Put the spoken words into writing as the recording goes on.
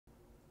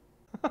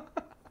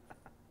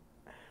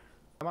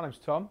My name's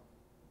Tom,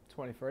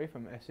 23,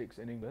 from Essex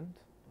in England.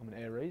 I'm an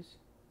Aries,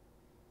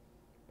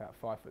 about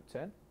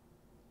 5'10".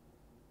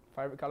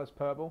 Favourite colour's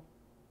purple.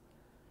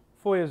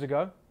 4 years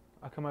ago,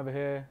 I come over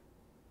here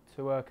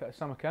to work at a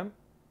summer camp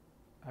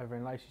over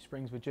in Lacey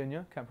Springs,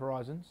 Virginia, Camp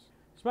Horizons.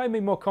 It's made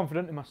me more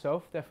confident in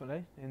myself,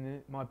 definitely,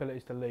 in my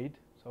abilities to lead.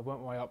 So I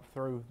worked my way up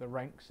through the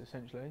ranks,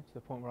 essentially, to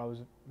the point where I was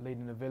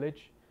leading a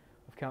village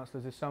of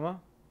counsellors this summer.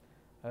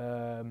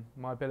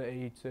 My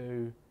ability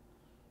to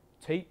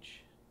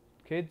teach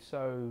kids,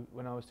 so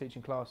when I was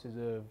teaching classes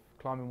of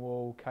climbing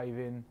wall,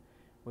 caving,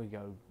 we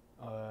go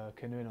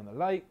canoeing on the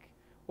lake,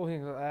 all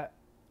things like that.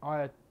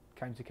 I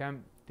came to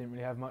camp, didn't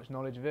really have much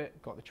knowledge of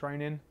it, got the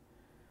training,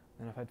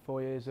 and I've had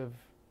 4 years of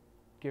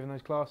giving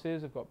those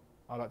classes.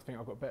 I like to think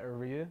I've got better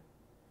every year,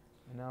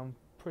 and now I'm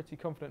pretty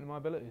confident in my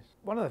abilities.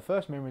 One of the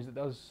first memories that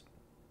does,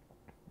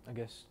 I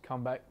guess,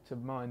 come back to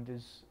mind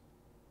is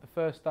the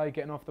first day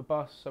getting off the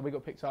bus. So we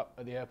got picked up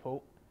at the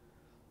airport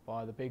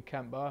by the big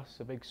camp bus,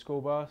 a big school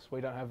bus.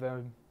 We don't have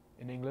them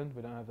in England.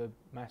 We don't have the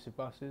massive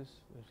buses.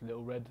 There's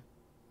little red,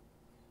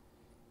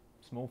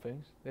 small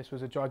things. This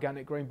was a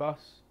gigantic green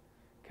bus.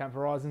 Camp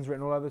Horizons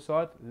written all over the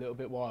side. A little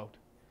bit wild.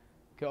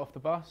 Get off the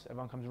bus,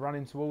 everyone comes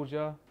running towards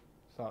you,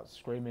 starts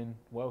screaming,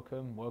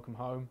 welcome, welcome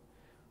home,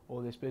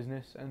 all this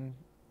business, and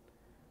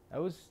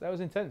that was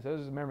intense. That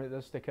was a memory that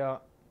does stick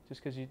out,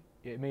 just because you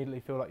immediately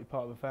feel like you're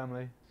part of a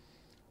family.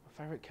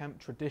 My favourite camp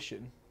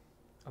tradition,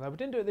 although we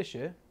didn't do it this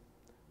year,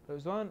 but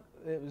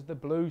it was the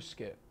blue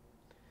skit.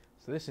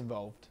 So this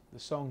involved the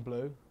song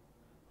Blue,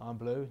 I'm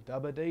blue,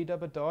 dubba dee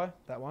dubba die,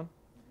 that one,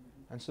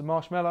 and some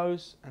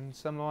marshmallows and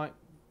some, like,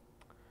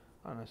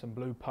 I don't know, some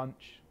blue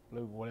punch,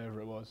 blue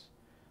whatever it was.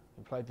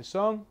 We played the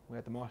song, we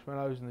had the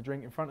marshmallows and the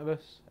drink in front of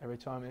us. Every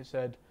time it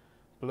said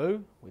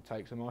blue, we'd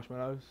take some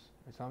marshmallows.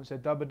 Every time it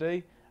said dubba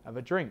dee, have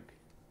a drink,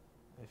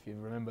 if you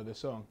remember the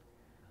song.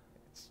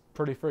 It's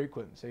pretty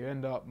frequent, so you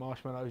end up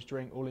marshmallows,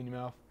 drink, all in your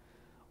mouth.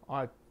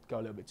 I go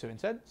a little bit too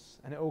intense,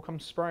 and it all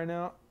comes spraying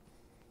out.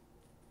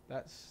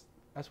 That's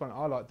when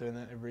I like doing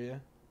that every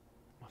year.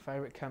 My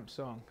favourite camp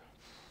song.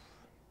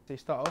 So you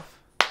start off,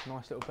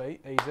 nice little beat,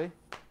 easy.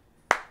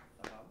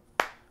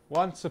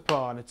 Once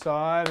upon a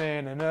time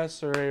in a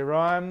nursery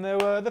rhyme, there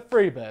were the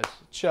three bears,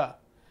 cha,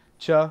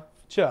 cha,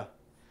 cha.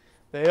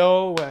 They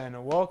all went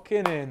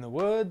a-walking in the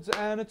woods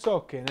and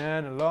a-talking,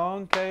 and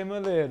along came a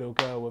little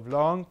girl with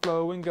long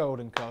flowing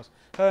golden curls.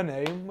 Her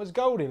name was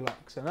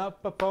Goldilocks, and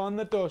up upon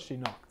the door she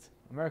knocked.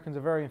 Americans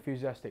are very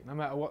enthusiastic. No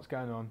matter what's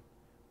going on,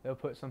 they'll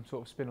put some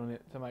sort of spin on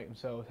it to make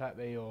themselves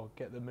happy or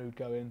get the mood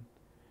going,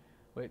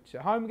 which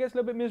at home gets a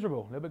little bit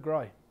miserable, a little bit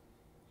grey.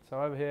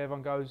 So over here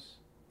everyone goes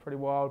pretty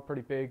wild,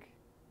 pretty big,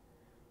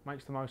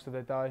 makes the most of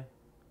their day.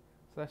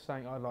 So that's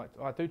something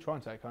I do try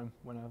and take home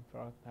whenever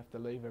I have to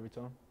leave every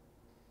time.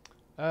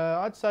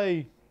 I'd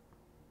say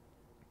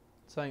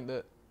something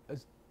that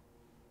has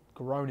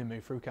grown in me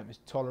through camp is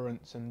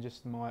tolerance and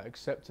just my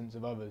acceptance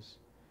of others.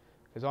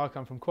 Because I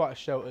come from quite a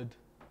sheltered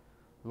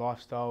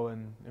lifestyle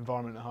and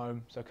environment at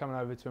home. So coming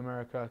over to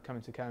America,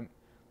 coming to camp,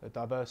 the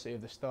diversity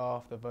of the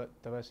staff, the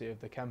diversity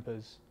of the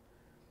campers,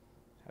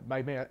 it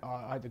made me,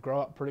 I had to grow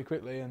up pretty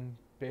quickly and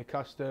be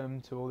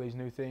accustomed to all these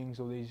new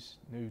things, all these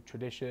new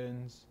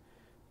traditions,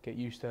 get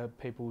used to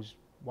people's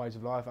ways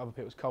of life, other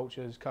people's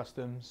cultures,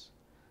 customs.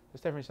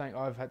 It's definitely something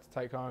I've had to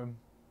take home,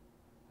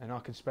 and I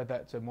can spread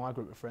that to my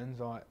group of friends.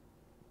 Like,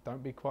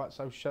 don't be quite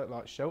so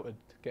sheltered.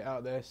 Get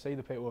out there, see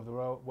the people of the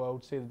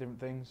world, see the different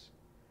things,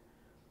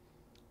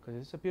 because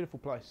it's a beautiful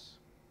place.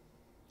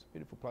 It's a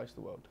beautiful place,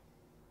 the world.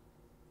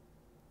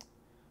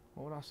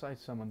 What would I say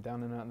to someone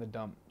down and out in the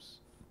dumps?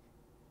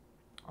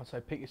 I'd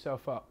say pick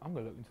yourself up. I'm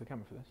going to look into the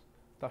camera for this.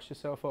 Dust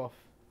yourself off.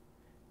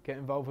 Get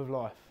involved with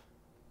life.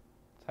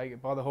 Take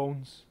it by the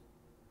horns.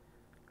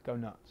 Go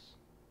nuts.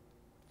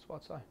 That's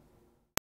what I'd say.